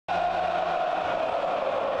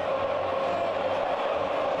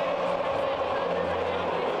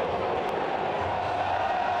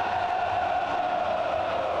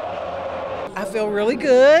feel really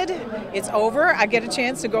good. It's over. I get a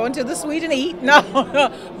chance to go into the suite and eat. No,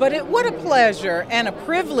 but what a pleasure and a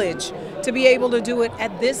privilege to be able to do it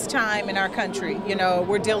at this time in our country. You know,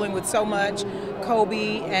 we're dealing with so much.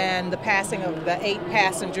 Kobe and the passing of the 8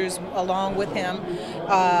 passengers along with him.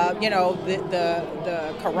 You know,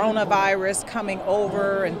 the coronavirus coming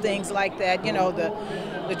over and things like that. You know,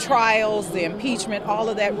 the trials, the impeachment, all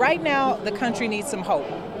of that. Right now, the country needs some hope.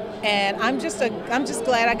 And I'm just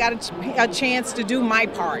glad I got a chance to do my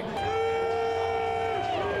part.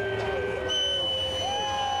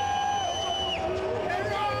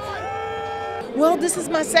 Well, this is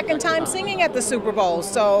my second time singing at the Super Bowl,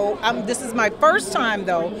 so this is my first time,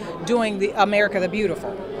 though, doing the America the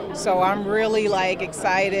Beautiful. So I'm really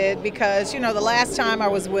excited because, you know, the last time I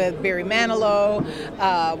was with Barry Manilow,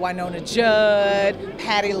 Winona Judd,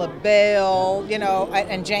 Patti LaBelle, you know,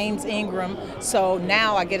 and James Ingram. So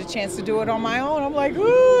now I get a chance to do it on my own. I'm like,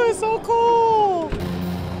 ooh, it's so cool.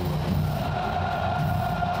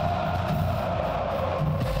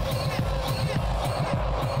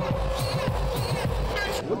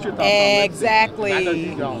 What's your thoughts on exactly. I know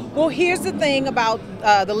you don't. Well, here's the thing about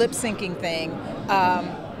the lip syncing thing.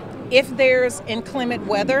 If there's inclement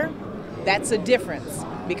weather, that's a difference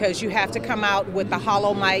because you have to come out with the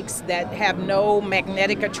hollow mics that have no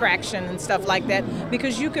magnetic attraction and stuff like that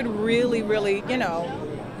because you could really, you know,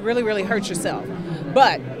 really hurt yourself.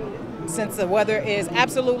 But since the weather is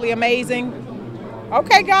absolutely amazing,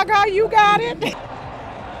 okay, Gaga, you got it.